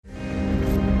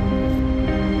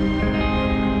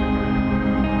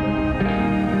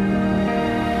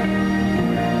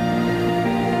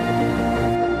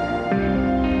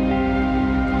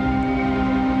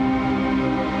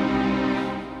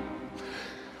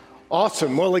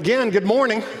Awesome. Well, again, good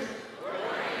morning.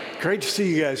 Great to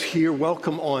see you guys here.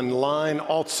 Welcome online.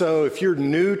 Also, if you're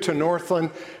new to Northland,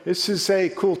 this is a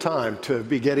cool time to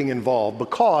be getting involved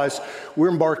because we're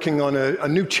embarking on a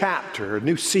new chapter, a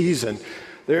new season.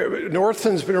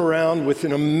 Northland's been around with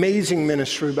an amazing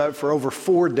ministry for over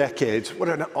 4 decades. What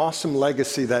an awesome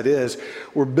legacy that is.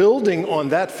 We're building on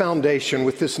that foundation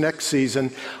with this next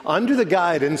season under the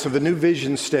guidance of a new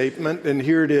vision statement, and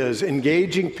here it is,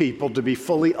 engaging people to be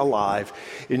fully alive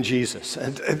in Jesus.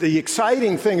 And the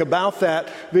exciting thing about that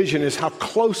vision is how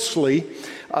closely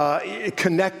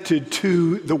connected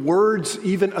to the words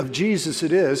even of Jesus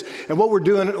it is. And what we're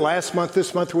doing this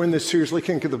month, we're in this series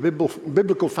looking at the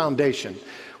biblical foundation.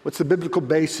 What's the biblical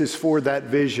basis for that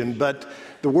vision? But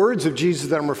the words of Jesus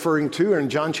that I'm referring to are in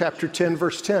John chapter 10,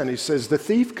 verse 10. He says, "The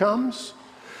thief comes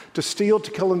to steal,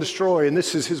 to kill, and destroy." And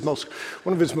this is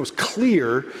one of his most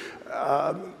clear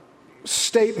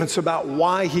statements about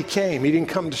why he came. He didn't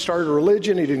come to start a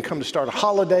religion. He didn't come to start a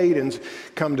holiday. He didn't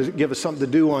come to give us something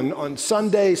to do on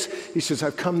Sundays. He says,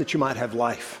 "I've come that you might have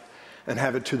life and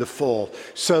have it to the full."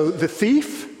 So the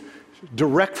thief,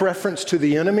 direct reference to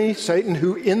the enemy, Satan,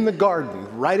 who in the garden,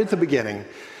 right at the beginning,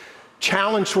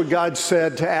 challenged what God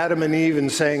said to Adam and Eve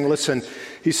and saying, listen,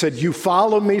 he said, "You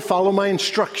follow me, follow my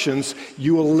instructions,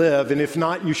 you will live, and if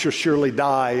not, you shall surely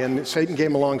die." And Satan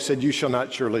came along and said, "You shall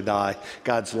not surely die."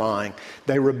 God's lying.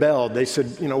 They rebelled. They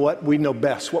said, "You know what? We know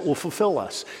best what will fulfill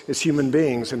us as human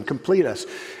beings and complete us."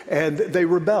 And they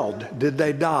rebelled. Did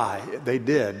they die? They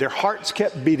did. Their hearts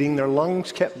kept beating, their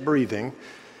lungs kept breathing,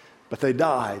 but they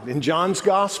died. In John's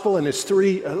gospel, in his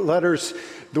 3 letters,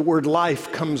 the word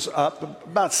life comes up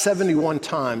about 71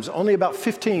 times. Only about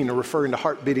 15 are referring to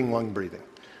heart beating, lung breathing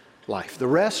life. The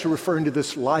rest are referring to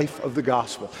this life of the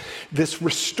gospel, this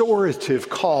restorative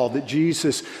call that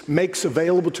Jesus makes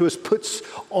available to us, puts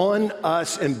on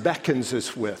us, and beckons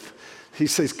us with. He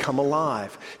says, "Come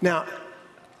alive." Now,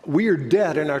 we are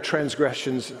dead in our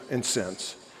transgressions and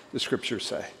sins, the scriptures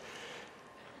say.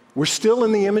 We're still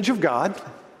in the image of God,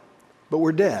 but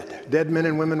we're dead men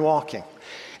and women walking.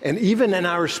 And even in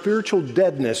our spiritual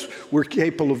deadness, we're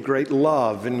capable of great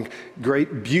love and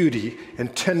great beauty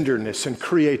and tenderness and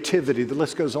creativity. The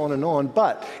list goes on,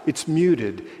 but it's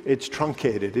muted, it's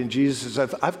truncated. And Jesus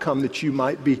says, "I've come that you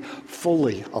might be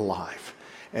fully alive."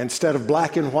 Instead of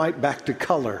black and white, back to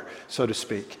color, so to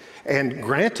speak. And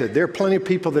granted, there are plenty of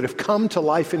people that have come to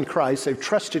life in Christ, they've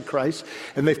trusted Christ,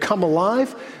 and they've come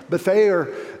alive, but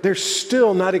they're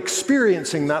still not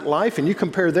experiencing that life. And you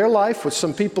compare their life with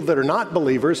some people that are not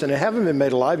believers and haven't been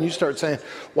made alive, and you start saying,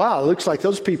 wow, it looks like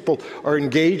those people are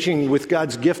engaging with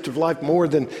God's gift of life more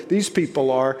than these people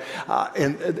are.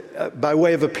 And by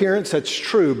way of appearance, that's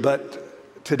true,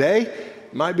 but today,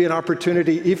 might be an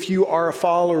opportunity if you are a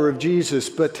follower of Jesus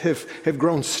but have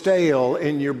grown stale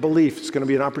in your belief. It's going to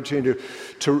be an opportunity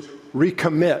to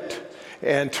recommit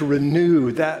and to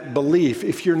renew that belief.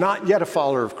 If you're not yet a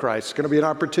follower of Christ, it's going to be an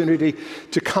opportunity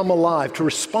to come alive, to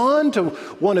respond to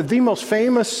one of the most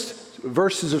famous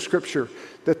verses of Scripture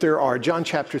that there are, John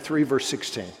chapter 3, verse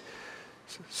 16.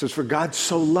 It says, "For God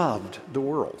so loved the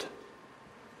world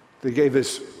that he gave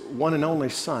his one and only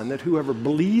Son, that whoever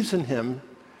believes in him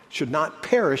should not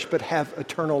perish, but have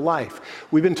eternal life."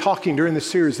 We've been talking during the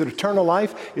series that eternal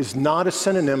life is not a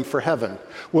synonym for heaven.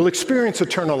 We'll experience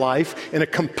eternal life in a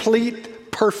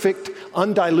complete, perfect,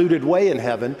 undiluted way in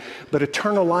heaven, but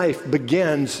eternal life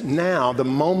begins now, the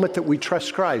moment that we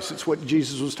trust Christ. It's what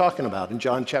Jesus was talking about in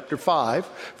John chapter 5,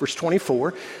 verse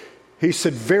 24. He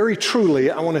said, "Very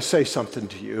truly, I want to say something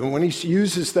to you." And when he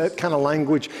uses that kind of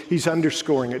language, he's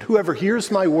underscoring it. "Whoever hears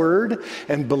my word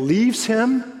and believes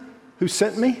him who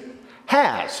sent me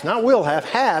has," not will have,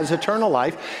 has eternal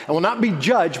life and will not be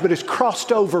judged, but is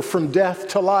crossed over from death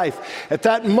to life. At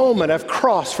that moment, I've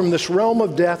crossed from this realm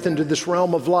of death into this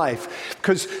realm of life.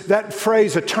 Because that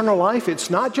phrase, eternal life, it's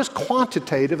not just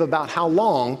quantitative about how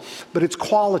long, but it's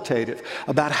qualitative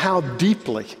about how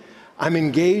deeply I'm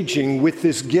engaging with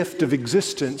this gift of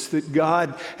existence that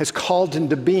God has called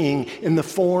into being in the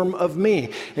form of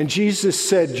me. And Jesus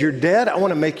said, "You're dead, I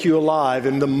want to make you alive."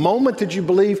 And the moment that you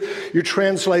believe, you're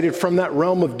translated from that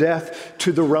realm of death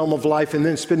to the realm of life, and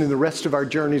then spending the rest of our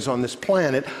journeys on this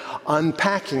planet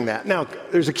unpacking that. Now,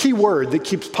 there's a key word that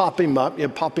keeps popping up,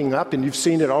 and you've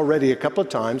seen it already a couple of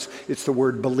times. It's the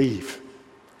word believe.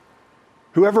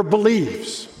 Whoever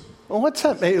believes. Well, what's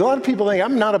that mean? A lot of people think,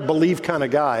 I'm not a believe kind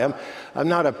of guy. I'm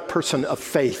not a person of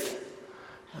faith.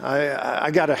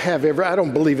 I got to have I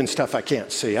don't believe in stuff I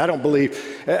can't see. I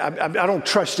don't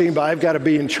trust anybody. I've got to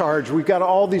be in charge. We've got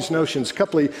all these notions. A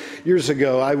couple of years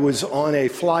ago, I was on a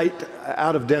flight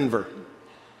out of Denver.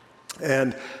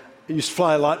 And I used to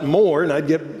fly a lot more, and I'd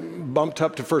get bumped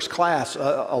up to first class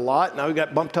a lot. Now we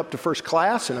got bumped up to first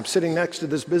class, and I'm sitting next to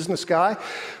this business guy.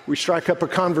 We strike up a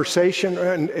conversation,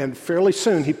 and fairly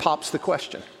soon he pops the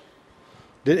question.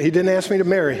 He didn't ask me to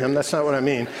marry him. That's not what I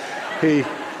mean.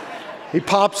 He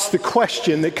pops the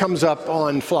question that comes up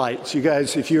on flights. You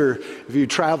guys, if you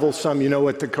travel some, you know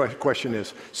what the question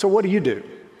is. So what do you do?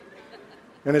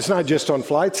 And it's not just on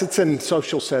flights, it's in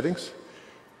social settings.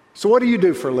 So what do you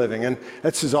do for a living? And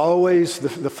that's as always,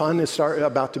 the fun is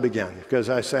about to begin, because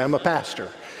I say I'm a pastor.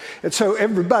 And so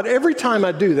every time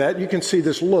I do that, you can see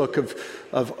this look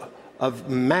of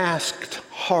masked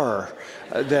horror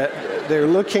that they're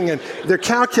looking and they're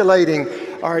calculating,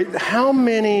 all right, how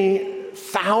many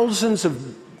thousands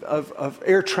of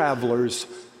air travelers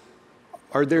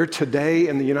are there today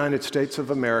in the United States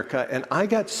of America? And I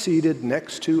got seated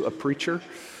next to a preacher.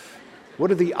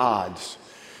 What are the odds?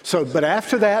 So, but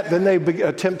after that, then they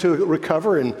attempt to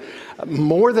recover, and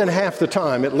more than half the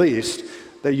time, at least,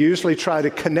 they usually try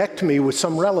to connect me with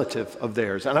some relative of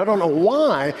theirs. And I don't know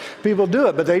why people do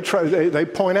it, but they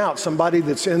point out somebody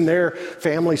that's in their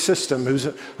family system who's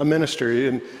a minister.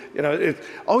 And, you know,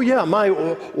 oh yeah, my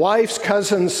wife's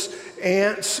cousins,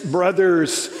 aunts,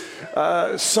 brothers,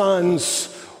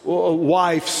 sons,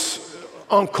 wife's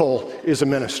uncle is a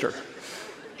minister.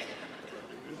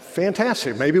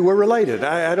 Fantastic. Maybe we're related.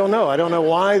 I don't know. I don't know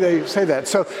why they say that.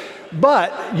 So,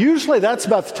 but usually that's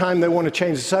about the time they want to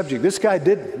change the subject. This guy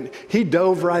didn't. He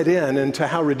dove right into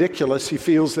how ridiculous he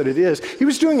feels that it is. He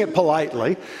was doing it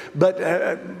politely, but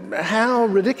how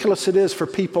ridiculous it is for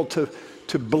people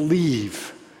to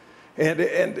believe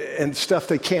and stuff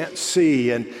they can't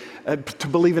see, and to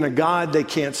believe in a God they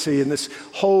can't see, and this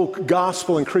whole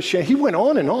gospel and Christianity. He went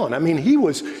on and on. I mean, he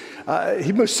was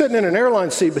sitting in an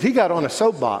airline seat, but he got on a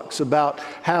soapbox about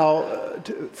how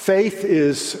faith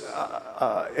is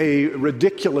a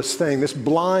ridiculous thing, this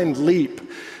blind leap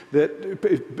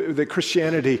that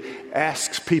Christianity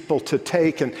asks people to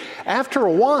take. And after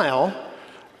a while,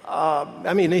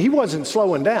 I mean, he wasn't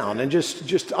slowing down and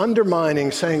just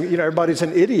undermining, saying, you know, everybody's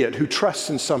an idiot who trusts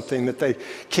in something that they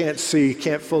can't see,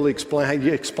 can't fully explain, how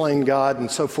you explain God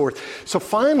and so forth. So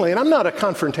finally, and I'm not a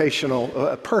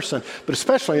confrontational person, but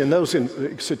especially in those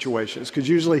situations, because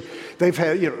usually they've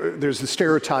had, you know, there's the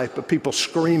stereotype of people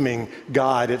screaming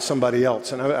God at somebody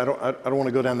else, and I don't want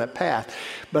to go down that path.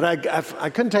 But I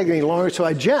couldn't take it any longer, so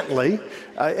I gently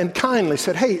and kindly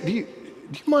said, hey, do you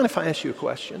mind if I ask you a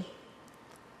question?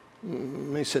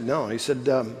 And he said, no. He said,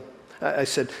 I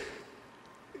said,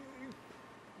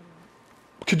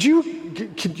 could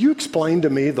you explain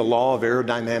to me the law of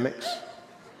aerodynamics?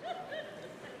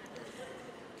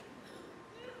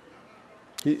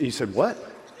 He said, what?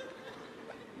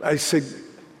 I said,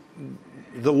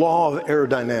 the law of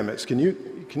aerodynamics. Can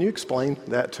you explain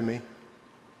that to me?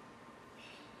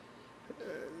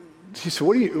 He said,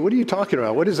 what are you talking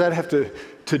about? What does that have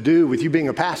to do with you being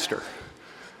a pastor?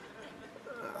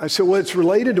 I said, well, it's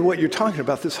related to what you're talking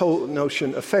about, this whole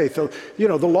notion of faith. You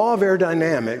know, the law of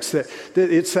aerodynamics, that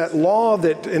it's that law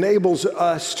that enables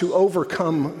us to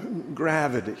overcome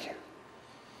gravity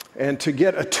and to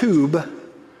get a tube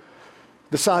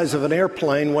the size of an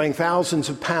airplane weighing thousands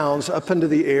of pounds up into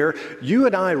the air. You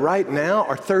and I right now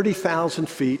are 30,000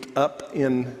 feet up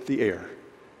in the air,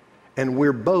 and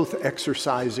we're both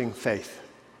exercising faith.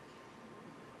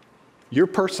 You're a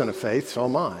person of faith, so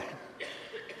am I.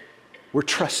 We're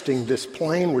trusting this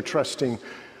plane, we're trusting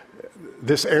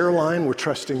this airline, we're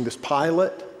trusting this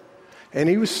pilot. And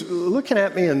he was looking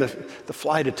at me, and the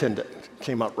flight attendant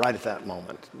came up right at that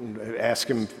moment, asked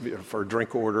him for a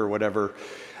drink order or whatever.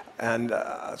 And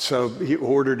so he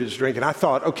ordered his drink, and I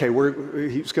thought, okay,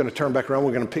 he's going to turn back around,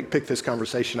 we're going to pick this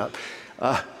conversation up.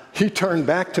 He turned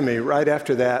back to me right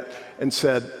after that and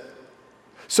said,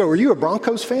 so are you a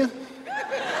Broncos fan?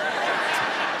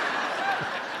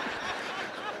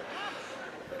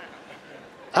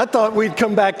 I thought we'd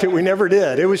come back to it. We never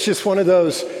did. It was just one of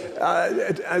those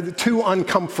too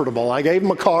uncomfortable. I gave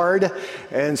him a card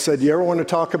and said, you ever want to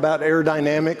talk about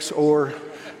aerodynamics or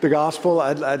the gospel?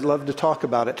 I'd love to talk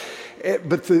about it.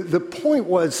 But the point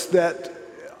was that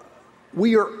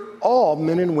we are all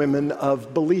men and women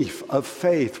of belief, of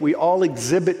faith. We all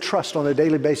exhibit trust on a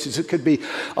daily basis. It could be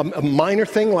a minor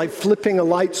thing like flipping a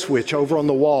light switch over on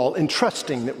the wall and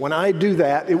trusting that when I do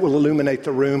that, it will illuminate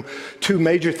the room, to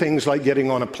major things like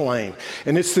getting on a plane.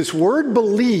 And it's this word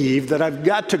believe that I've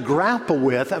got to grapple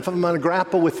with if I'm going to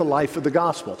grapple with the life of the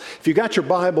gospel. If you got your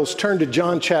Bibles, turn to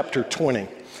John chapter 20.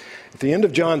 At the end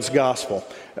of John's gospel,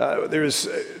 there's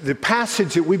the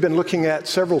passage that we've been looking at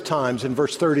several times in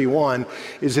verse 31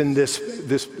 is in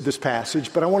this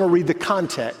passage, but I want to read the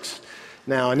context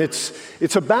now. And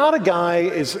it's about a guy,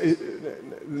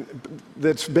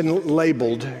 that's been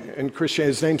labeled in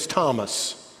Christianity. His name's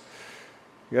Thomas.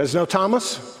 You guys know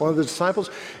Thomas, one of the disciples?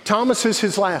 Thomas is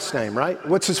his last name, right?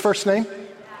 What's his first name?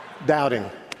 Doubting.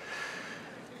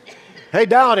 Hey,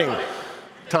 Doubting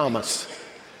Thomas.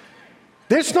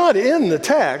 It's not in the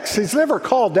text. He's never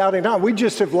called Doubting Thomas. We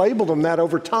just have labeled him that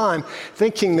over time,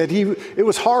 thinking that it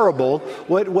was horrible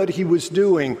what he was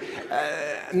doing.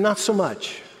 Not so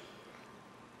much.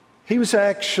 He was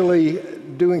actually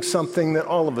doing something that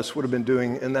all of us would have been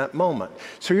doing in that moment.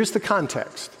 So here's the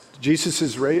context. Jesus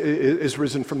is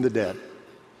risen from the dead.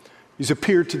 He's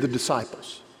appeared to the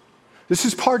disciples. This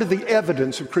is part of the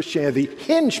evidence of Christianity. The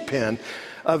hinge pin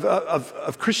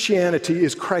of Christianity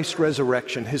is Christ's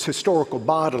resurrection, his historical,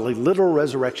 bodily, literal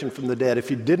resurrection from the dead. If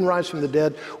he didn't rise from the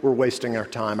dead, we're wasting our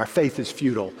time. Our faith is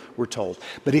futile, we're told.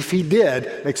 But if he did,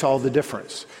 it makes all the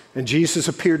difference. And Jesus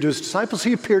appeared to his disciples.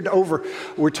 He appeared to over,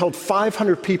 we're told,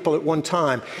 500 people at one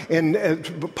time.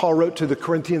 And Paul wrote to the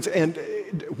Corinthians, and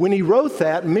when he wrote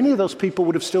that, many of those people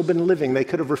would have still been living. They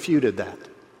could have refuted that.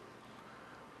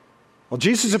 Well,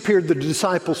 Jesus appeared to the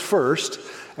disciples first,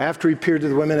 after he appeared to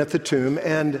the women at the tomb,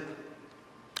 and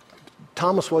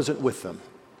Thomas wasn't with them.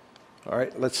 All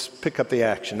right, let's pick up the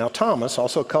action. Now, Thomas,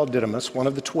 also called Didymus, one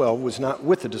of the 12, was not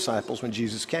with the disciples when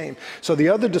Jesus came. So the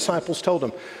other disciples told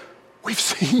him, "We've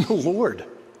seen the Lord."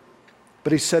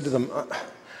 But he said to them,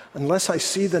 "Unless I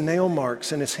see the nail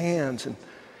marks in his hands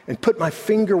and put my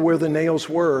finger where the nails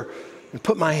were and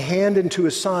put my hand into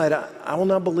his side, I will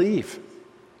not believe."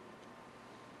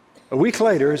 A week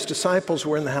later, his disciples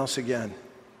were in the house again,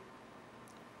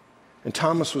 and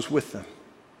Thomas was with them.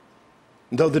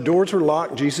 And though the doors were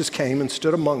locked, Jesus came and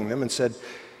stood among them and said,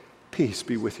 "Peace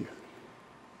be with you."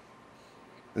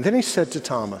 And then he said to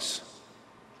Thomas,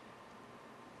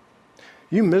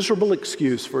 "You miserable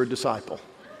excuse for a disciple."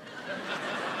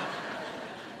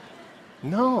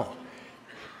 No,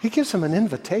 he gives him an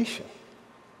invitation.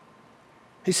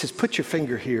 He says, "Put your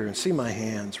finger here and see my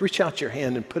hands. Reach out your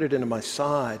hand and put it into my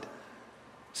side.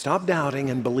 Stop doubting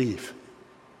and believe."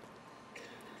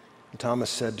 And Thomas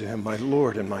said to him, "My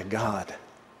Lord and my God."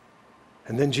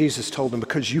 And then Jesus told him,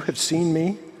 "Because you have seen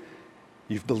me,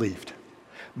 you've believed.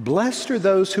 Blessed are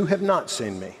those who have not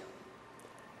seen me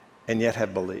and yet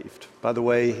have believed." By the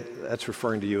way, that's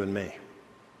referring to you and me.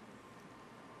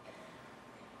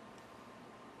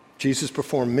 Jesus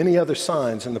performed many other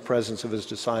signs in the presence of his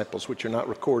disciples, which are not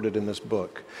recorded in this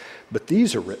book. But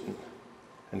these are written,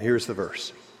 and here's the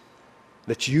verse,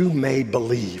 that you may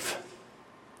believe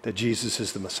that Jesus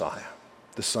is the Messiah,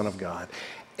 the Son of God,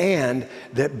 and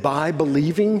that by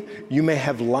believing you may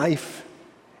have life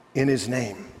in his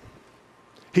name.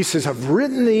 He says, "I've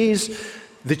written these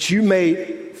that you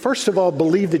may, first of all,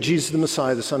 believe that Jesus is the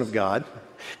Messiah, the Son of God,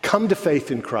 come to faith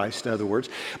in Christ, in other words,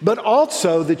 but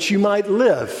also that you might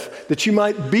live, that you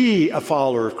might be a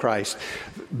follower of Christ."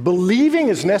 Believing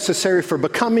is necessary for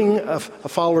becoming a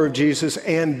follower of Jesus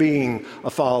and being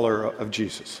a follower of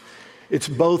Jesus. It's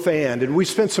both and we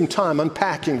spent some time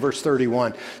unpacking verse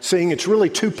 31, seeing it's really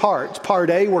two parts. Part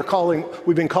A,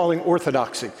 we've been calling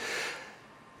orthodoxy.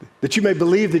 That you may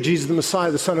believe that Jesus is the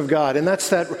Messiah, the Son of God. And that's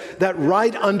that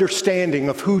right understanding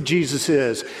of who Jesus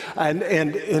is and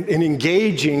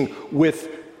engaging with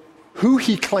who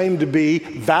he claimed to be,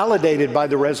 validated by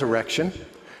the resurrection.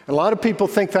 A lot of people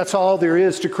think that's all there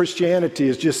is to Christianity,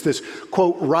 is just this,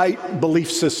 quote, right belief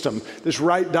system, this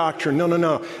right doctrine.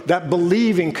 No. That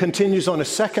believing continues on. A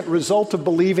second result of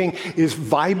believing is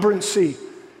vibrancy.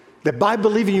 That by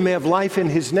believing you may have life in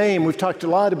his name. We've talked a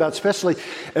lot about, especially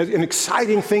an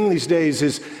exciting thing these days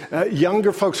is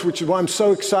younger folks, which is why I'm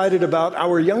so excited about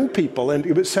our young people. And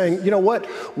it was saying, you know what,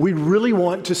 we really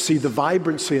want to see the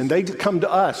vibrancy. And they come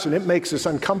to us and it makes us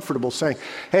uncomfortable saying,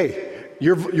 "Hey,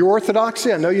 your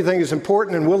orthodoxy, I know you think is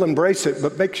important and we'll embrace it,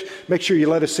 but make sure you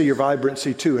let us see your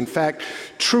vibrancy too." In fact,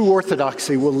 true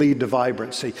orthodoxy will lead to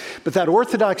vibrancy. But that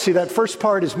orthodoxy, that first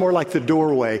part is more like the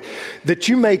doorway. That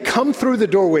you may come through the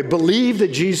doorway, believe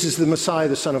that Jesus is the Messiah,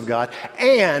 the Son of God,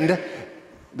 and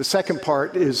the second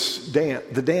part is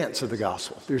the dance of the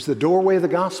gospel. There's the doorway of the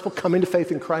gospel, coming to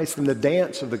faith in Christ, and the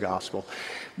dance of the gospel.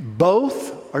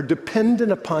 Both are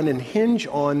dependent upon and hinge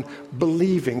on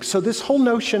believing. So this whole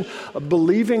notion of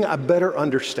believing, I better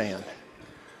understand.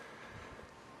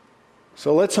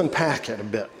 So let's unpack it a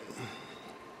bit.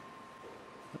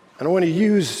 And I want to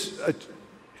use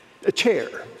a chair.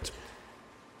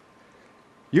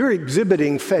 You're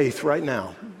exhibiting faith right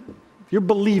now. You're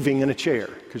believing in a chair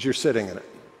because you're sitting in it.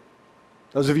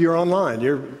 Those of you who are online,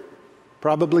 you're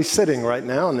probably sitting right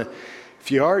now, and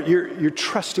if you are, you're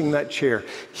trusting that chair.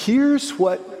 Here's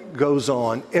what goes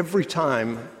on every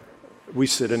time we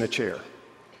sit in a chair.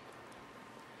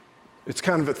 It's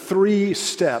kind of 3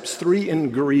 steps, 3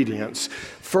 ingredients.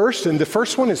 First, and the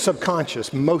first one is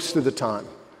subconscious most of the time.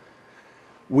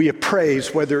 We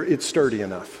appraise whether it's sturdy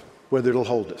enough, whether it'll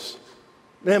hold us.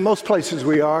 And most places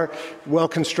we are,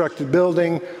 well-constructed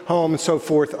building, home, and so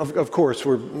forth, of course,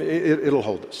 it'll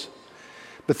hold us.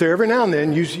 But there, every now and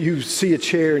then, you see a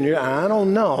chair and I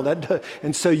don't know.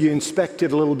 And so you inspect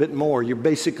it a little bit more. You're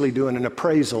basically doing an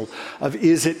appraisal of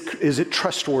is it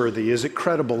trustworthy? Is it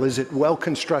credible? Is it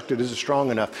well-constructed? Is it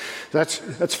strong enough?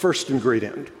 That's first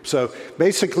ingredient. So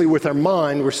basically with our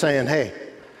mind, we're saying, hey,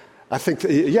 I think,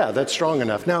 that's strong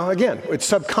enough. Now, again, it's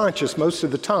subconscious most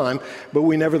of the time, but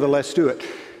we nevertheless do it.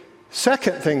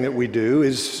 Second thing that we do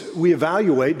is we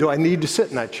evaluate, do I need to sit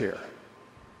in that chair?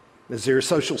 Is there a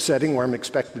social setting where I'm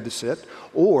expected to sit?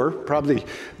 Or, probably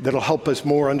that'll help us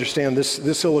more understand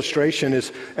this illustration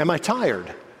is, am I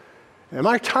tired? Am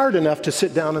I tired enough to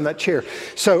sit down in that chair?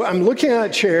 So I'm looking at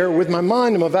that chair. With my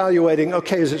mind, I'm evaluating,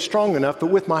 okay, is it strong enough? But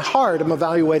with my heart, I'm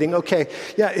evaluating, okay,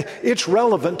 yeah, it's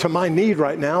relevant to my need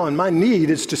right now, and my need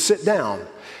is to sit down.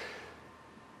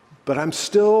 But I'm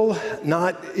still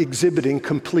not exhibiting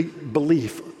complete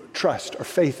belief, trust, or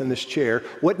faith in this chair.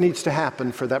 What needs to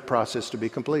happen for that process to be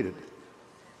completed?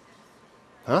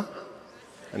 I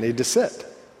need to sit.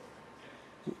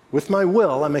 With my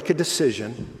will, I make a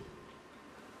decision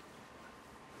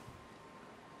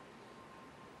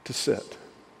to sit.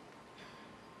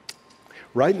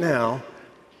 Right now,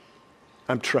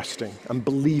 I'm trusting, I'm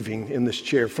believing in this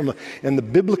chair. In the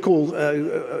biblical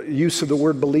use of the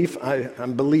word belief,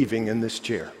 I'm believing in this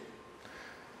chair.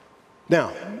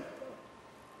 Now,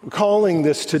 we're calling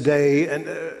this today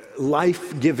a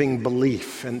life-giving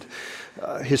belief, and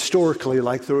historically,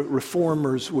 like the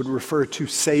reformers would refer to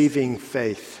saving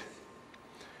faith.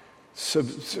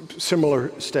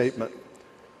 Similar statement.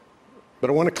 But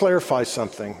I want to clarify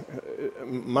something.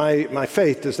 My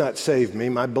faith does not save me.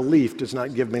 My belief does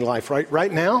not give me life.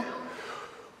 Right now,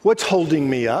 what's holding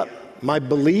me up? My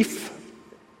belief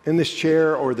in this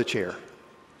chair or the chair?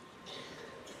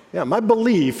 Yeah, my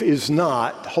belief is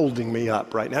not holding me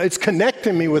up right now. It's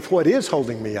connecting me with what is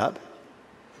holding me up.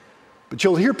 But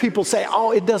you'll hear people say,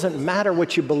 oh, it doesn't matter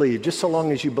what you believe, just so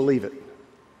long as you believe it.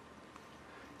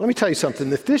 Let me tell you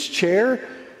something. If this chair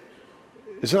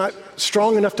is not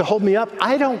strong enough to hold me up,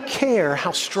 I don't care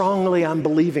how strongly I'm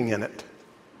believing in it.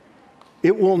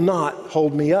 It will not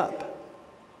hold me up.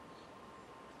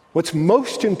 What's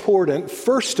most important,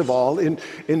 first of all, in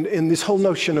this whole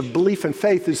notion of belief and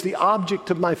faith is the object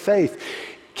of my faith.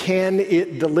 Can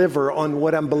it deliver on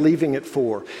what I'm believing it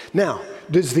for? Now,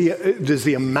 does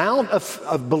the amount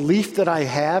of belief that I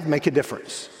have make a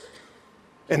difference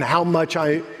in how much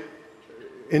I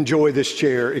enjoy this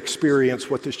chair, experience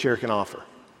what this chair can offer?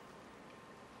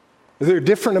 There are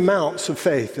different amounts of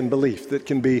faith and belief that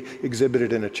can be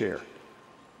exhibited in a chair.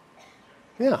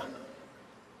 Yeah.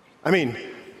 I mean,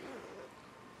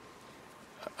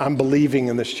 I'm believing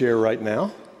in this chair right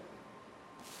now.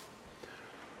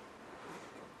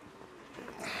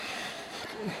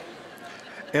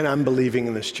 And I'm believing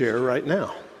in this chair right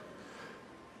now.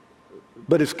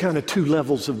 But it's kind of 2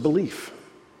 levels of belief.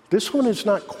 This one is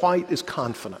not quite as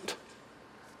confident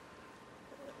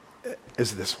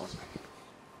as this one.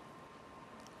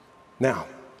 Now,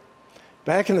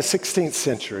 back in the 16th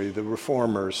century, the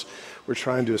reformers were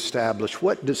trying to establish,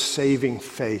 what does saving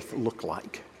faith look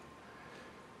like?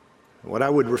 What I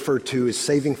would refer to as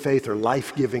saving faith or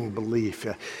life-giving belief.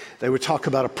 They would talk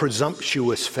about a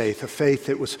presumptuous faith, a faith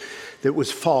that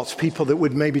was false, people that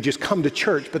would maybe just come to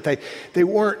church, but they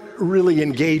weren't really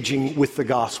engaging with the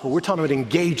gospel. We're talking about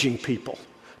engaging people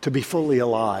to be fully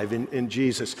alive in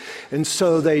Jesus. And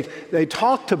so they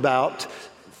talked about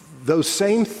those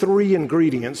same 3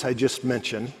 ingredients I just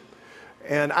mentioned.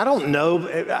 And I don't know,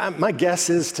 my guess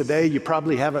is today you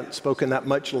probably haven't spoken that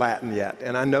much Latin yet.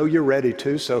 And I know you're ready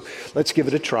to, so let's give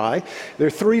it a try. There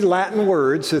are 3 Latin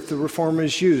words that the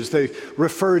reformers used. They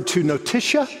referred to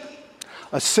notitia,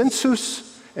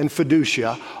 assensus, and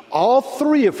fiducia, all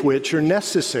 3 of which are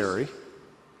necessary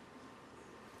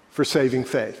for saving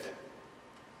faith.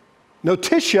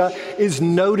 Notitia is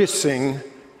noticing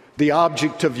the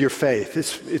object of your faith.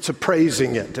 It's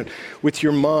appraising it and with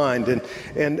your mind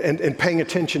and paying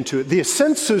attention to it. The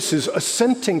assensus is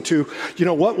assenting to,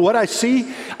 what I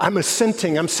see, I'm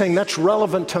assenting. I'm saying that's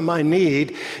relevant to my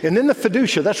need. And then the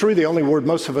fiducia, that's really the only word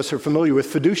most of us are familiar with.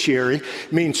 Fiduciary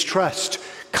means trust,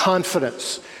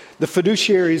 confidence. The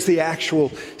fiduciary is the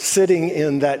actual sitting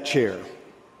in that chair.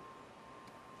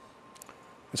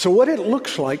 So what it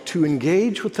looks like to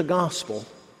engage with the gospel,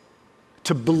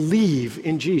 to believe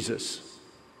in Jesus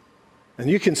And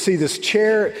you can see this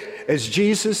chair as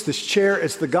Jesus, this chair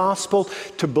as the gospel.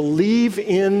 To believe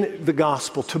in the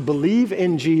gospel, to believe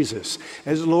in Jesus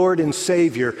as Lord and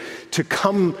Savior, to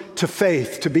come to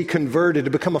faith, to be converted,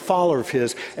 to become a follower of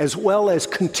His, as well as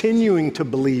continuing to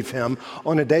believe Him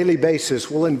on a daily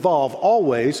basis, will involve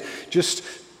always just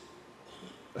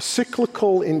a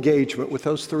cyclical engagement with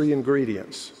those three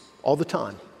ingredients all the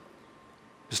time.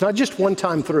 It's not just one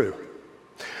time through.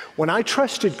 When I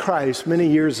trusted Christ many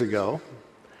years ago,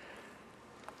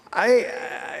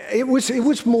 it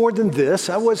was more than this.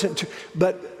 I wasn't,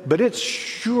 but it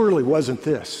surely wasn't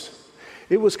this.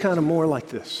 It was kind of more like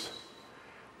this.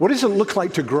 What does it look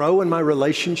like to grow in my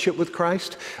relationship with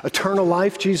Christ? Eternal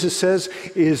life, Jesus says,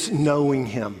 is knowing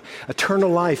Him.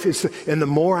 Eternal life is, and the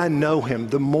more I know Him,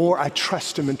 the more I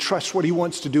trust Him and trust what He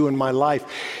wants to do in my life.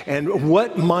 And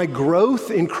what my growth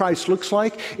in Christ looks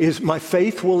like is my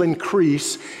faith will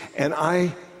increase, and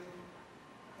I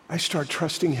start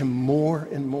trusting Him more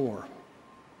and more.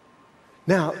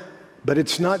 Now, but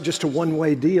it's not just a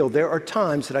one-way deal. There are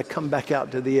times that I come back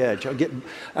out to the edge.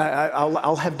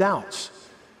 I'll have doubts.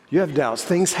 You have doubts.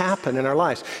 Things happen in our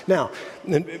lives. Now,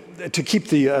 to keep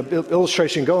the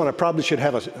illustration going, I probably should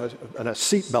have a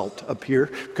seatbelt up here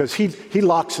because he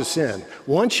locks us in.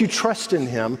 Once you trust in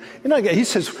Him, He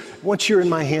says, once you're in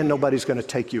my hand, nobody's going to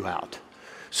take you out.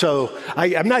 So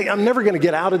I'm never going to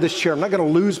get out of this chair. I'm not going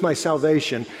to lose my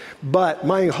salvation. But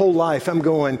my whole life, I'm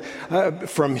going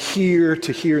from here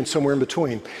to here and somewhere in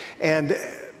between. And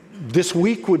this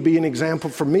week would be an example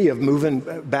for me of moving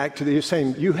back to the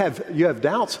same. You have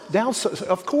doubts. Doubts,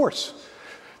 of course.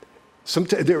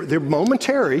 They're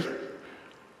momentary,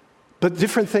 but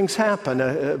different things happen.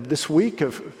 This week,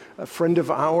 a friend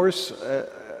of ours,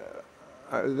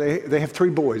 they have three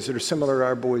boys that are similar to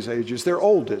our boys' ages. Their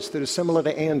oldest, that is similar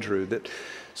to Andrew, that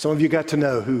some of you got to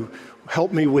know, who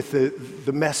helped me with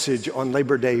the message on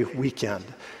Labor Day weekend.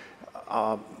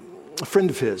 A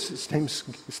friend of his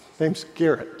name's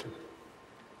Garrett,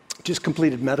 just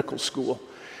completed medical school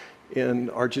in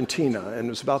Argentina and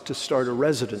was about to start a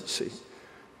residency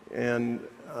and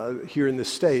here in the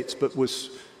States, but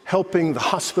was helping the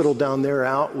hospital down there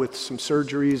out with some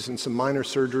surgeries and some minor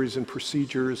surgeries and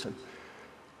procedures, and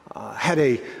had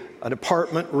an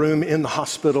apartment room in the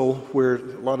hospital where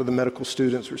a lot of the medical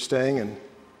students were staying, and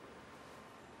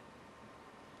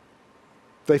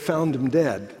they found him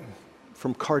dead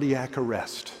from cardiac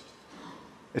arrest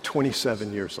at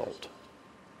 27 years old.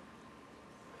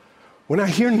 When I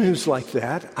hear news like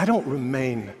that, I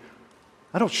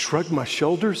don't shrug my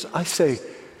shoulders. I say,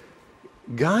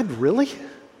 God, really?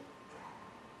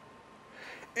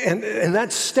 And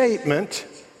that statement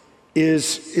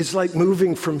is like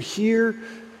moving from here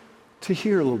to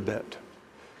here a little bit.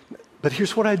 But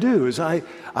here's what I do, is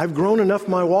I've grown enough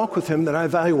in my walk with Him that I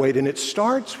evaluate, and it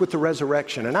starts with the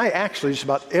resurrection. And I actually, just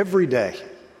about every day,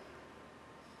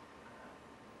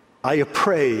 I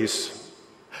appraise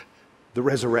the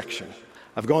resurrection.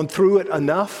 I've gone through it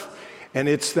enough, and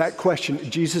it's that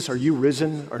question, Jesus, are you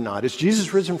risen or not? Is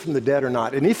Jesus risen from the dead or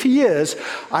not? And if He is,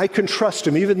 I can trust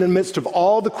Him even in the midst of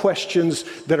all the questions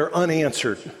that are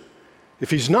unanswered. If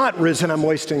He's not risen, I'm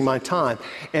wasting my time.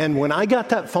 And when I got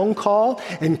that phone call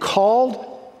and called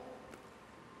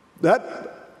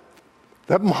that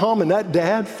mom and that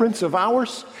dad, friends of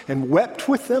ours, and wept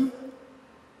with them,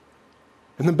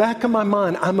 in the back of my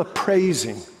mind, I'm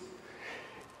appraising,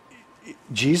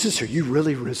 Jesus, are you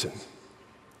really risen?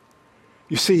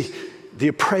 You see, the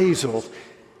appraisal,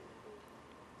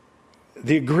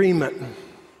 the agreement,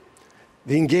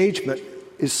 the engagement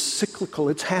is cyclical.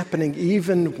 It's happening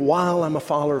even while I'm a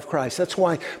follower of Christ. That's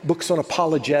why books on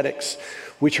apologetics,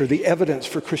 which are the evidence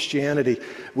for Christianity,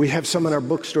 we have some in our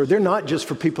bookstore. They're not just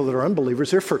for people that are unbelievers.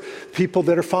 They're for people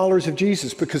that are followers of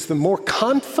Jesus, because the more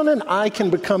confident I can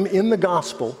become in the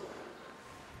gospel,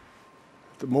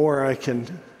 the more I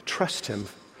can trust Him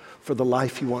for the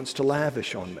life He wants to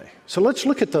lavish on me. So let's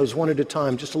look at those one at a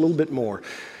time, just a little bit more.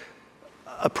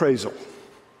 Appraisal.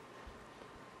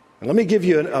 And let me give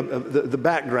you the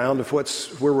background of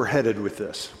where we're headed with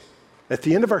this. At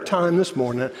the end of our time this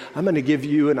morning, I'm going to give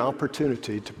you an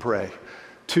opportunity to pray.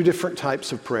 Two different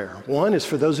types of prayer. One is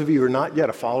for those of you who are not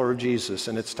yet a follower of Jesus,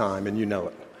 and it's time, and you know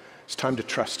it. It's time to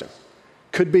trust Him.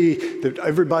 Could be that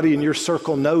everybody in your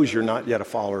circle knows you're not yet a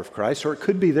follower of Christ, or it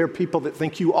could be there are people that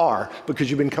think you are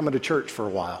because you've been coming to church for a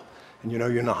while, and you know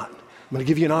you're not. I'm going to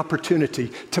give you an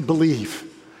opportunity to believe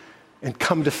and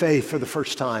come to faith for the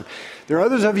first time. There are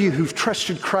others of you who've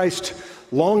trusted Christ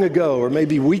long ago, or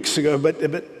maybe weeks ago, but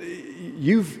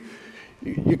you're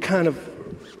kind of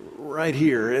right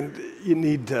here, and you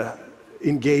need to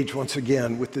engage once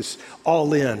again with this,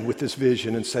 all in with this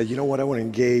vision and say, you know what, I want to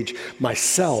engage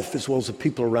myself as well as the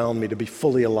people around me to be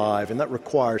fully alive. And that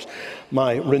requires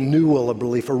my renewal of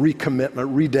belief, a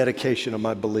recommitment, rededication of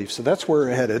my belief. So that's where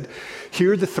we're headed.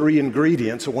 Here are the three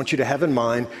ingredients I want you to have in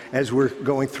mind as we're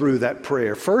going through that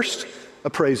prayer. First,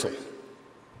 appraisal.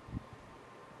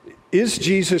 Is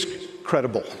Jesus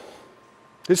credible?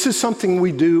 This is something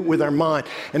we do with our mind,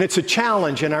 and it's a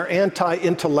challenge in our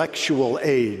anti-intellectual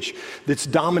age that's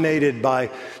dominated by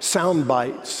sound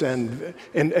bites and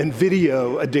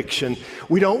video addiction.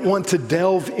 We don't want to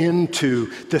delve into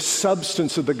the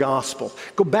substance of the gospel.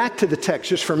 Go back to the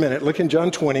text just for a minute. Look in John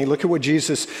 20. Look at what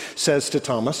Jesus says to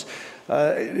Thomas.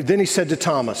 Then he said to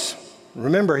Thomas,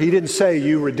 remember, he didn't say,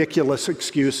 you ridiculous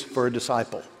excuse for a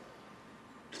disciple.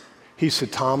 He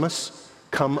said, Thomas,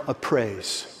 come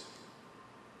appraise.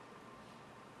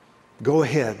 Go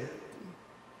ahead,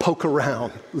 poke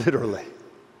around, literally.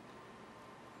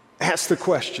 Ask the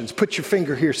questions. Put your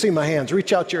finger here, see my hands,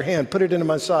 reach out your hand, put it into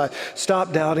my side.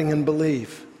 Stop doubting and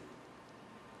believe.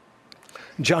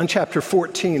 John chapter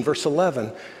 14, verse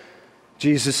 11,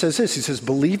 Jesus says this, he says,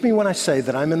 believe me when I say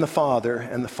that I'm in the Father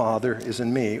and the Father is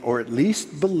in me, or at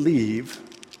least believe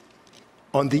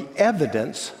on the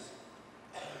evidence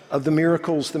of the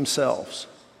miracles themselves.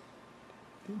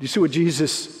 Do you see what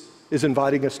Jesus is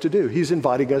inviting us to do? He's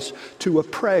inviting us to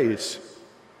appraise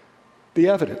the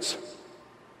evidence.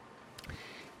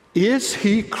 Is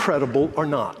he credible or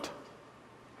not?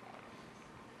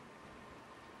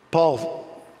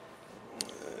 Paul,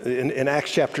 in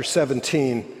Acts chapter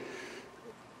 17,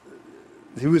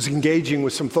 he was engaging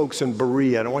with some folks in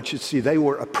Berea, and I want you to see they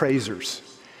were appraisers.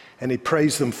 And he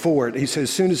praised them for it. He said,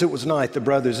 as soon as it was night, the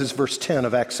brothers, this is verse 10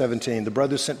 of Acts 17, the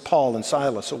brothers sent Paul and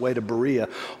Silas away to Berea.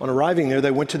 On arriving there,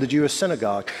 they went to the Jewish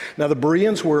synagogue. Now the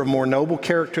Bereans were of more noble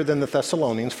character than the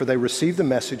Thessalonians, for they received the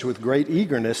message with great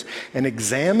eagerness and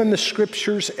examined the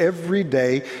scriptures every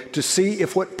day to see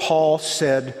if what Paul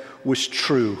said was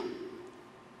true.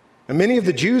 And many of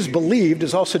the Jews believed,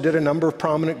 as also did a number of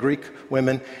prominent Greek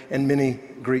women and many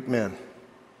Greek men.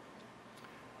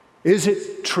 Is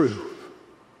it true?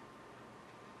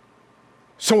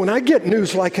 So when I get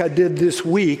news like I did this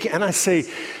week, and I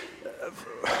say,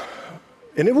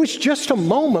 and it was just a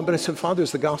moment, but I said, Father,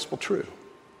 is the gospel true?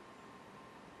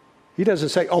 He doesn't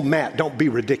say, oh, Matt, don't be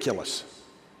ridiculous.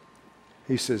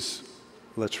 He says,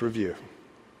 let's review.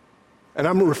 And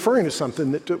I'm referring to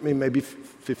something that took me maybe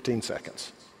 15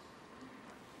 seconds.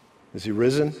 Is he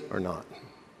risen or not?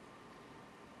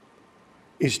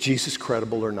 Is Jesus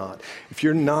credible or not? If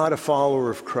you're not a follower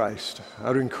of Christ,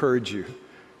 I would encourage you,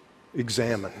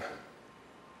 examine,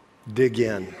 dig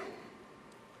in.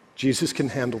 Jesus can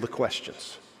handle the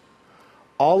questions.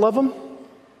 All of them,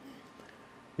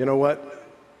 you know what?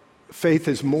 Faith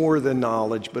is more than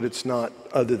knowledge, but it's not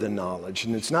other than knowledge.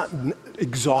 And it's not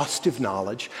exhaustive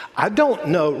knowledge. I don't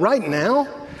know, right now,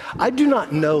 I do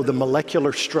not know the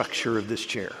molecular structure of this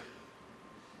chair.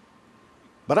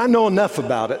 But I know enough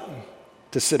about it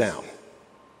to sit down.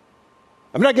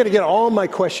 I'm not going to get all my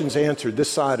questions answered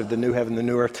this side of the new heaven, the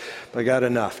new earth, but I got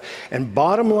enough. And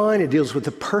bottom line, it deals with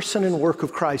the person and work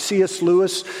of Christ. C.S.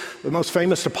 Lewis, the most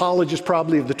famous apologist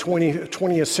probably of the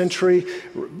 20th century,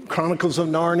 Chronicles of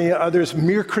Narnia, others,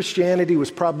 Mere Christianity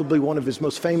was probably one of his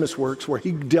most famous works where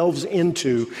he delves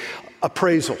into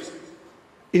appraisal.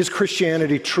 Is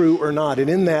Christianity true or not? And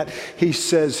in that, he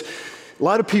says, a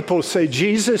lot of people say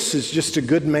Jesus is just a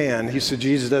good man. He said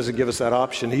Jesus doesn't give us that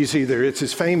option. He's either, it's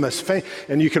his famous,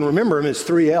 and you can remember him as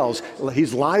 3 L's.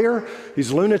 He's liar,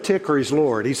 he's lunatic, or he's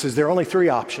Lord. He says there are only 3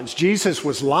 options. Jesus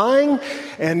was lying,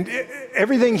 and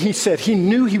everything he said, he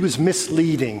knew he was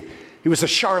misleading. He was a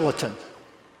charlatan.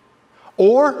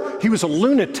 Or he was a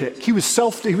lunatic. He was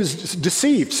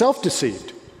deceived,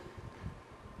 self-deceived.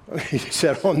 He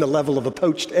said on the level of a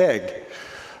poached egg,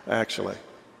 actually.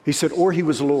 He said, or he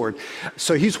was Lord.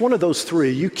 So he's one of those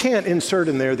 3. You can't insert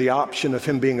in there the option of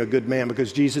him being a good man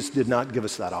because Jesus did not give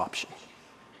us that option.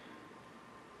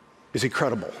 Is he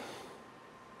credible?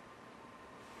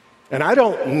 And I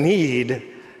don't need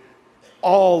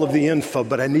all of the info,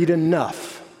 but I need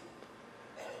enough.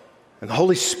 And the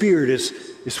Holy Spirit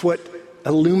is what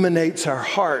illuminates our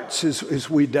hearts as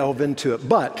we delve into it.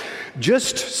 But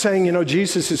just saying,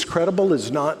 Jesus is credible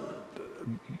is not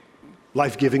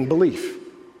life-giving belief.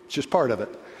 It's just part of it.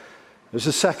 There's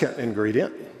a second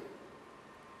ingredient.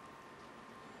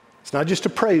 It's not just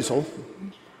appraisal,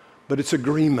 but it's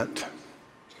agreement.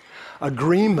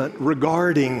 Agreement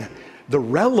regarding the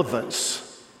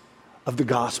relevance of the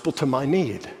gospel to my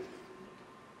need.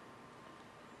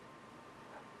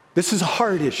 This is a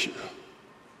hard issue.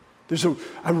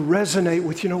 I resonate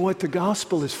with, you know what, the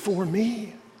gospel is for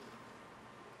me.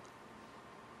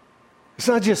 It's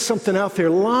not just something out there.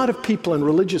 A lot of people in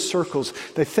religious circles,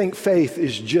 they think faith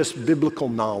is just biblical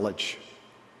knowledge.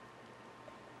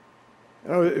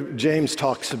 You know, James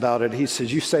talks about it. He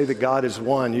says, you say that God is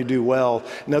one, you do well.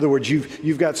 In other words,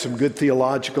 you've got some good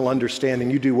theological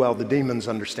understanding, you do well. The demons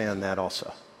understand that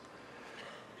also.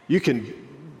 You can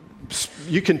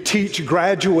teach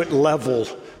graduate level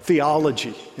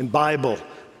theology and Bible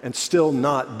and still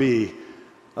not be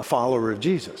a follower of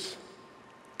Jesus.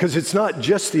 Because it's not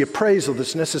just the appraisal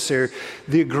that's necessary,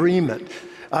 the agreement.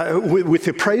 With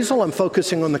appraisal, I'm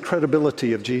focusing on the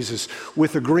credibility of Jesus.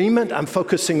 With agreement, I'm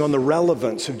focusing on the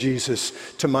relevance of Jesus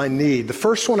to my need. The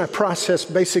first one I process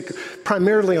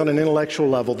primarily on an intellectual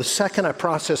level. The second I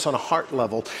process on a heart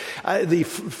level. The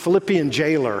Philippian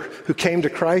jailer who came to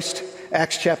Christ,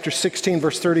 Acts chapter 16,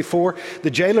 verse 34,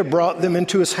 the jailer brought them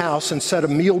into his house and set a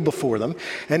meal before them,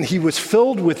 and he was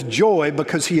filled with joy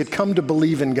because he had come to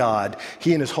believe in God,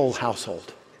 he and his whole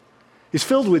household. He's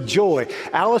filled with joy.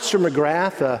 Alistair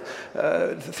McGrath,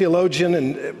 a theologian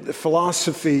and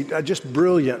philosophy, just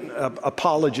brilliant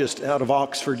apologist out of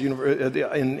Oxford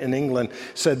in England,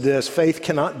 said this: faith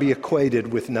cannot be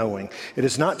equated with knowing. It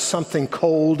is not something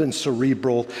cold and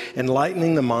cerebral,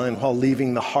 enlightening the mind while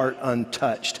leaving the heart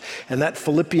untouched. And that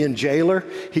Philippian jailer,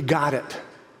 he got it.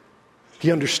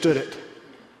 He understood it.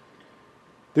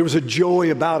 There was a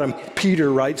joy about him. Peter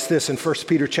writes this in 1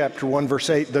 Peter chapter 1, verse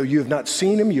 8, though you have not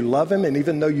seen him, you love him, and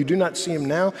even though you do not see him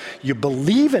now, you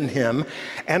believe in him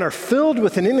and are filled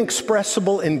with an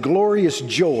inexpressible and glorious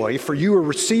joy, for you are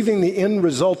receiving the end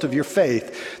result of your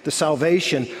faith, the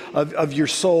salvation of your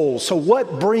soul. So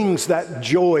what brings that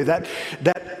joy, that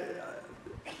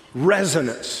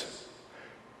resonance?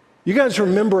 You guys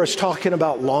remember us talking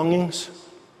about longings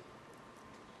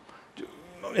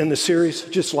in the series?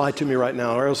 Just lie to me right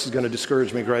now, or else it's going to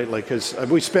discourage me greatly, because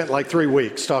we spent like 3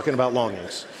 weeks talking about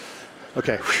longings.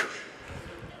 Okay.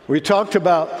 We talked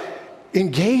about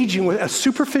engaging with a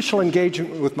superficial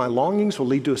engagement with my longings will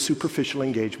lead to a superficial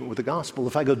engagement with the gospel.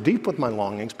 If I go deep with my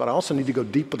longings, but I also need to go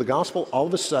deep with the gospel, all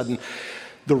of a sudden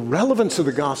the relevance of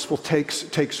the gospel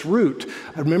takes root.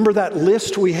 Remember that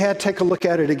list we had? Take a look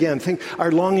at it again. Think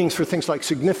our longings for things like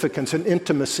significance and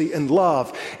intimacy and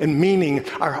love and meaning,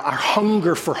 our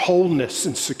hunger for wholeness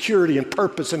and security and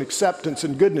purpose and acceptance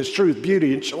and goodness, truth,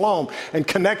 beauty and shalom and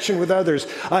connection with others,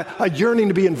 a yearning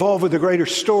to be involved with a greater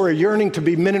story, yearning to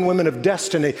be men and women of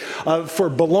destiny, for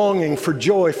belonging, for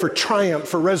joy, for triumph,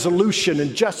 for resolution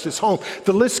and justice, home.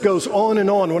 The list goes on and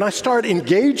on. When I start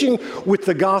engaging with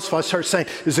the gospel, I start saying,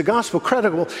 is the gospel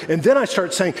credible? And then I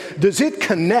start saying, does it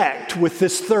connect with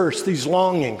this thirst, these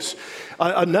longings?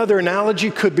 Another analogy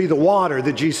could be the water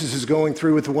that Jesus is going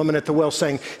through with the woman at the well,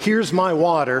 saying, here's my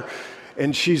water.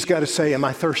 And she's got to say, am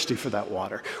I thirsty for that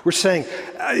water? We're saying,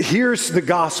 here's the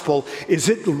gospel. Is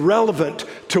it relevant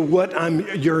to what I'm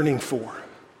yearning for?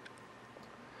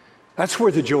 That's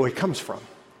where the joy comes from.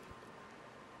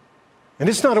 And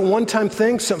it's not a one-time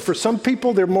thing. For some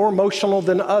people, they're more emotional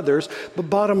than others. But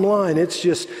bottom line, it's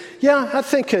just, yeah, I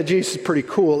think Jesus is pretty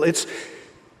cool.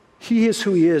 He is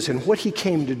who he is, and what he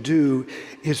came to do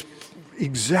is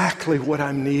exactly what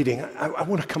I'm needing. I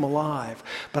want to come alive.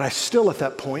 But I still, at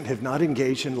that point, have not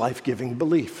engaged in life-giving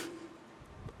belief.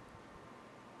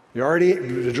 You already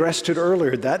addressed it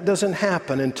earlier. That doesn't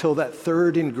happen until that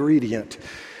third ingredient.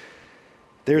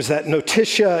 There's that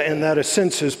notitia and that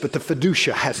assensus, but the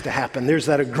fiducia has to happen. There's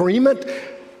that agreement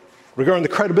regarding the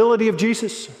credibility of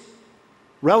Jesus,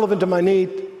 relevant to my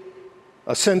need,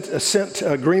 assent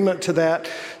agreement to that.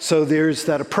 So there's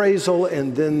that appraisal,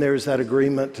 and then there's that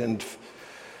agreement, and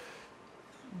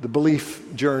the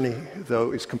belief journey,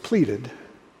 though, is completed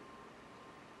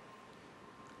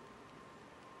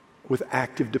with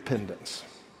active dependence.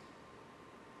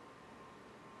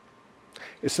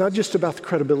 It's not just about the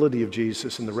credibility of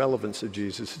Jesus and the relevance of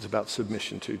Jesus, it's about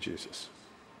submission to Jesus.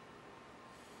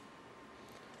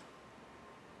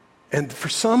 And for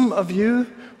some of you,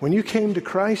 when you came to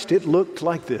Christ, it looked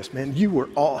like this. Man, you were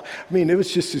all, it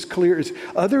was just as clear as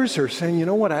others are saying, you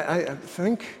know what, I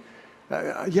think,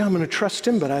 I'm going to trust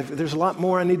him, but there's a lot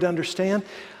more I need to understand.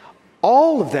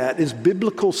 All of that is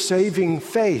biblical saving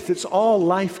faith. It's all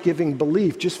life-giving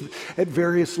belief, just at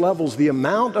various levels. The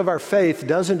amount of our faith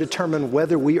doesn't determine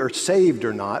whether we are saved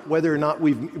or not, whether or not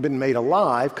we've been made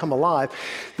alive, come alive.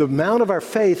 The amount of our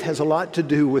faith has a lot to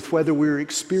do with whether we're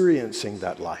experiencing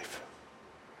that life.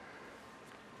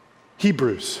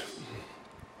 Hebrews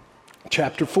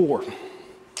chapter 4.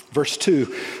 Verse 2,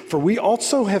 for we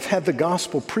also have had the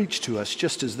gospel preached to us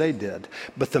just as they did,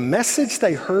 but the message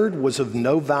they heard was of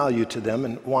no value to them.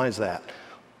 And why is that?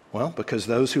 Well, because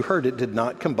those who heard it did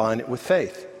not combine it with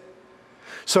faith.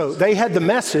 So they had the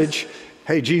message,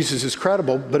 hey, Jesus is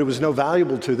credible, but it was no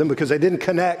valuable to them because they didn't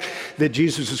connect that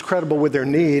Jesus is credible with their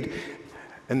need,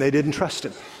 and they didn't trust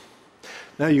him.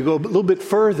 Now you go a little bit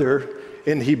further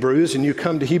in Hebrews, and you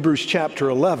come to Hebrews chapter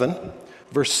 11,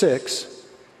 verse 6.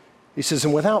 He says,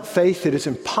 and without faith it is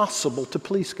impossible to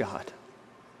please God.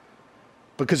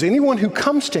 Because anyone who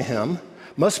comes to him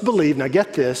must believe, now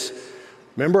get this,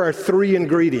 remember our 3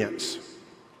 ingredients.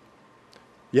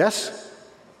 Yes?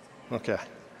 Okay.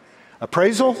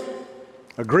 Appraisal,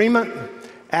 agreement,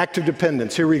 active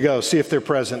dependence. Here we go. See if they're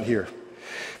present here.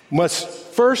 Must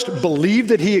first believe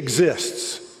that he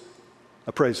exists.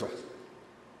 Appraisal.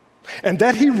 And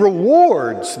that he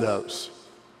rewards those.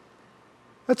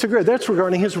 That's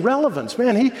regarding his relevance.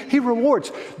 Man, he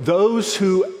rewards those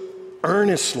who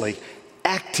earnestly,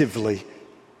 actively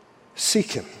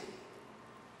seek him.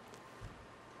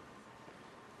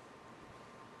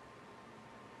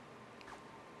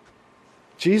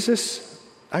 Jesus,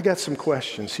 I got some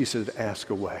questions. He said, ask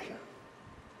away.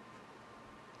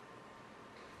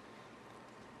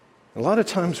 A lot of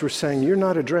times we're saying, you're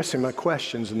not addressing my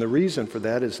questions, and the reason for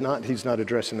that is not he's not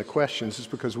addressing the questions, it's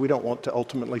because we don't want to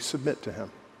ultimately submit to him.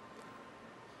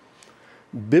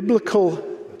 Biblical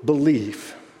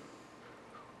belief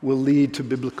will lead to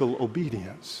biblical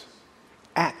obedience,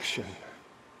 action,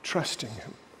 trusting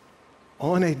him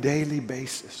on a daily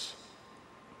basis.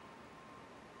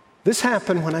 This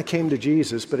happened when I came to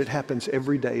Jesus, but it happens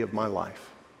every day of my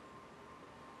life.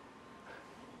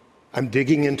 I'm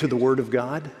digging into the Word of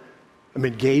God. I'm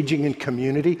engaging in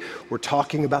community. We're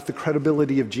talking about the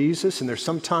credibility of Jesus, and there's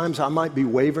sometimes I might be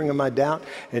wavering in my doubt,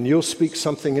 and you'll speak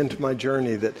something into my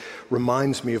journey that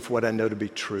reminds me of what I know to be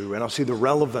true, and I'll see the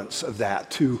relevance of that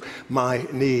to my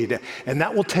need, and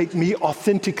that will take me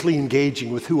authentically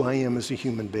engaging with who I am as a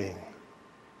human being.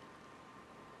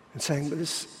 And saying, but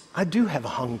I do have a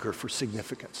hunger for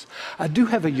significance. I do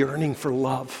have a yearning for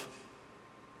love.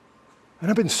 And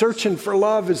I've been searching for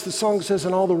love, as the song says,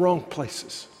 in all the wrong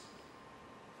places.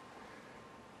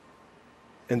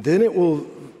 And then it will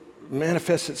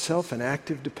manifest itself in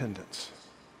active dependence,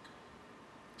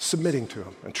 submitting to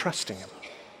him and trusting him.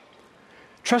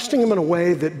 Trusting him in a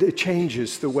way that it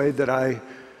changes the way that I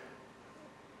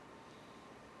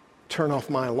turn off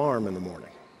my alarm in the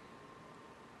morning.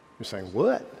 You're saying,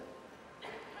 what?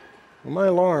 Well, my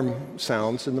alarm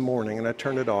sounds in the morning and I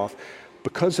turn it off.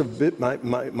 Because of my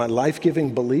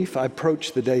life-giving belief, I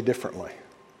approach the day differently.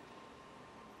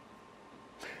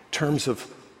 In terms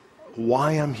of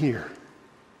why I'm here,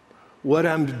 what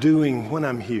I'm doing when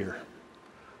I'm here,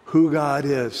 who God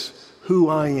is, who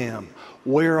I am,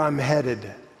 where I'm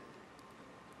headed.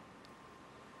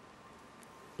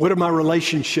 What are my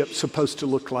relationships supposed to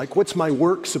look like? What's my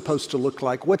work supposed to look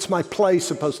like? What's my play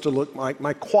supposed to look like?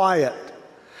 My quiet?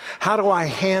 How do I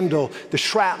handle the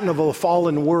shrapnel of a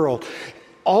fallen world?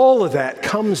 All of that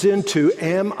comes into,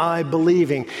 am I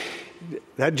believing?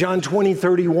 That John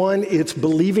 20:31, it's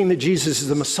believing that Jesus is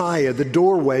the Messiah, the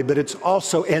doorway, but it's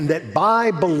also, and that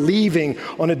by believing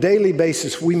on a daily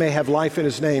basis, we may have life in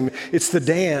his name. It's the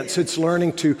dance. It's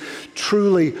learning to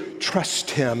truly trust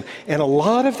him. And a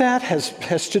lot of that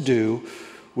has to do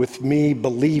with me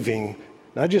believing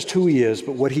not just who he is,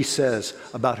 but what he says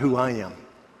about who I am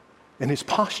and his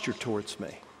posture towards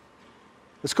me.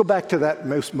 Let's go back to that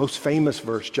most famous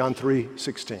verse, John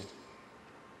 3:16.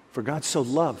 For God so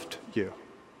loved you.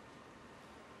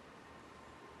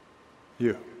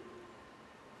 You.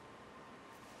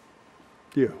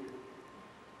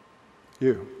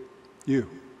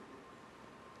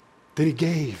 That he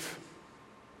gave.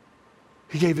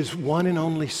 He gave his one and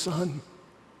only Son.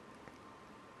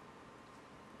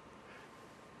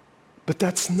 But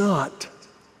that's not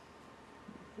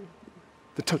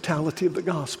the totality of the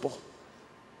gospel.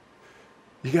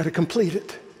 You got to complete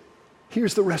it.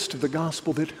 Here's the rest of the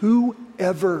gospel, that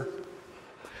whoever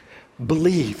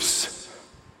believes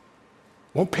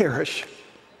won't perish,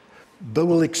 but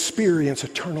will experience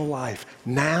eternal life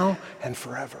now and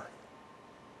forever.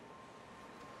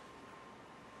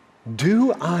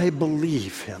 Do I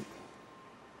believe him?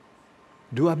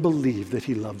 Do I believe that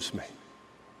he loves me?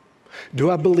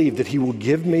 Do I believe that he will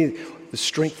give me the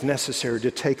strength necessary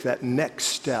to take that next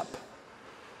step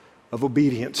of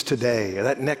obedience today,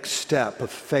 that next step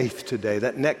of faith today,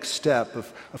 that next step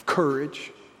of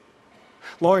courage?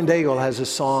 Lauren Daigle has a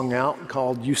song out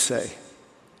called You Say.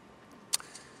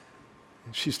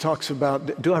 She talks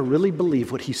about, do I really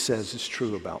believe what he says is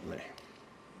true about me?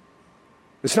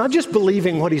 It's not just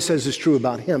believing what he says is true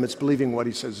about him, it's believing what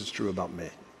he says is true about me.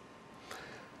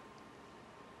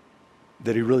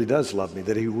 That he really does love me,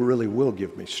 that he really will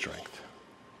give me strength.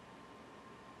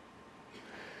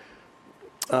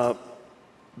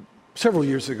 Several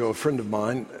years ago, a friend of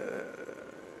mine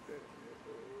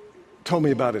told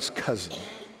me about his cousin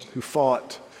who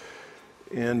fought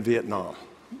in Vietnam.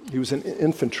 He was in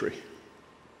infantry.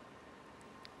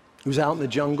 He was out in the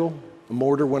jungle. A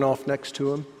mortar went off next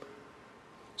to him.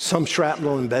 Some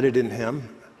shrapnel embedded in him.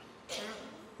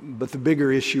 But the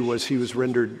bigger issue was he was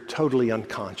rendered totally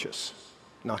unconscious.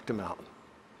 Knocked him out.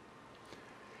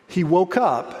 He woke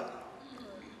up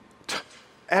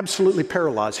absolutely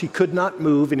paralyzed. He could not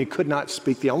move and he could not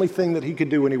speak. The only thing that he could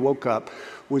do when he woke up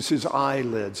was his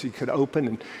eyelids. He could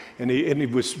open and he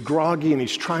was groggy and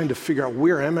he's trying to figure out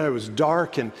where am I? It was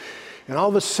dark and all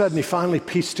of a sudden he finally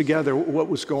pieced together what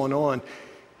was going on.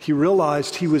 He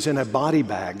realized he was in a body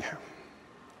bag.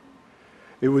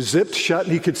 It was zipped shut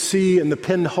and he could see in the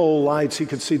pinhole lights, he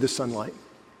could see the sunlight.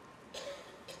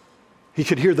 He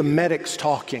could hear the medics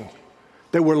talking.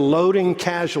 They were loading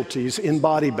casualties in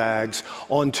body bags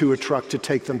onto a truck to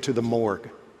take them to the morgue.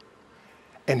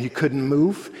 And he couldn't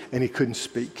move and he couldn't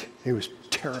speak. He was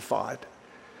terrified.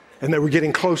 And they were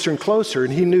getting closer and closer,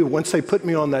 and he knew once they put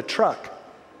me on that truck,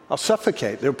 I'll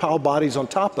suffocate. They'll pile bodies on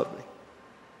top of me.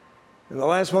 And the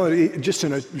last moment, just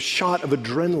in a shot of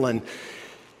adrenaline,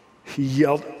 he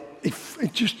yelled, he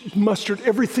just mustered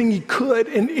everything he could,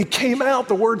 and it came out,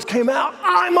 the words came out,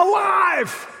 "I'm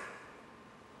alive!"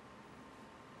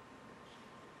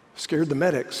 Scared the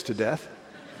medics to death.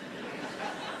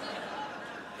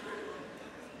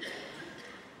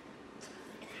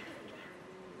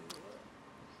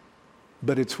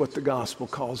 But it's what the gospel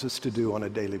calls us to do on a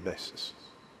daily basis.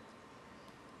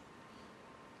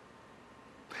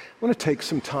 I want to take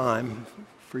some time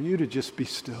for you to just be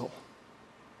still.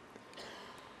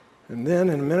 And then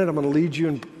in a minute, I'm going to lead you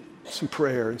in some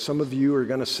prayer. And some of you are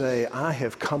going to say, "I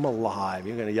have come alive."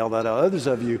 You're going to yell that out. Others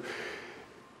of you,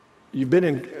 you've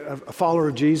been a follower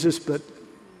of Jesus, but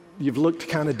you've looked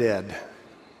kind of dead.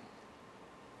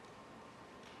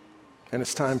 And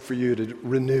it's time for you to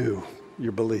renew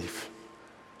your belief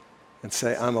and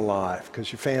say, "I'm alive,"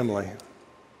 because your family,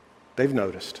 they've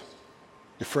noticed.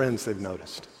 Your friends, they've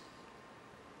noticed.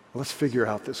 Let's figure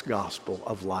out this gospel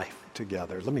of life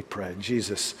together. Let me pray.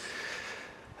 Jesus,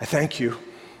 I thank you.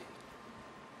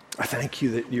 I thank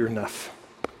you that you're enough.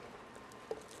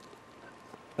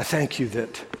 I thank you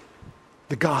that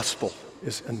the gospel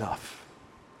is enough,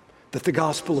 that the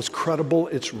gospel is credible,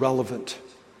 it's relevant,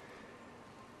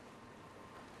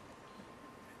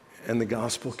 and the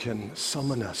gospel can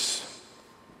summon us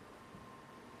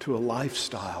to a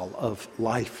lifestyle of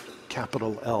life,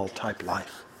 capital L type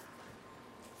life.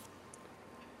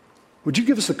 Would you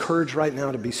give us the courage right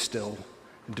now to be still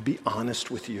and to be honest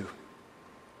with you?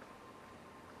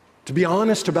 To be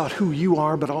honest about who you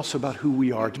are, but also about who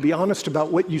we are. To be honest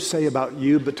about what you say about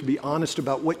you, but to be honest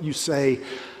about what you say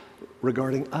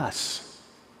regarding us.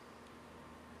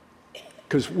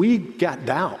 Because we got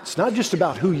doubts, not just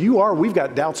about who you are, we've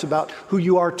got doubts about who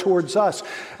you are towards us.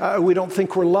 We don't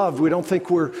think we're loved. We don't think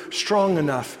we're strong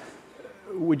enough.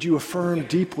 Would you affirm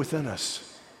deep within us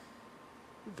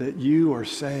that you are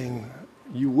saying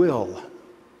you will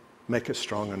make us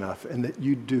strong enough and that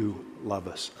you do love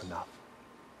us enough?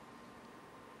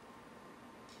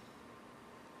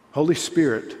 Holy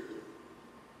Spirit,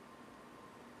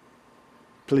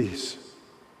 please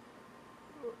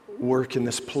work in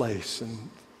this place and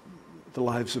the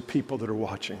lives of people that are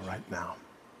watching right now.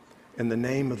 In the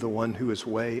name of the one who is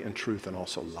way and truth and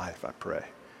also life, I pray.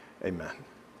 Amen.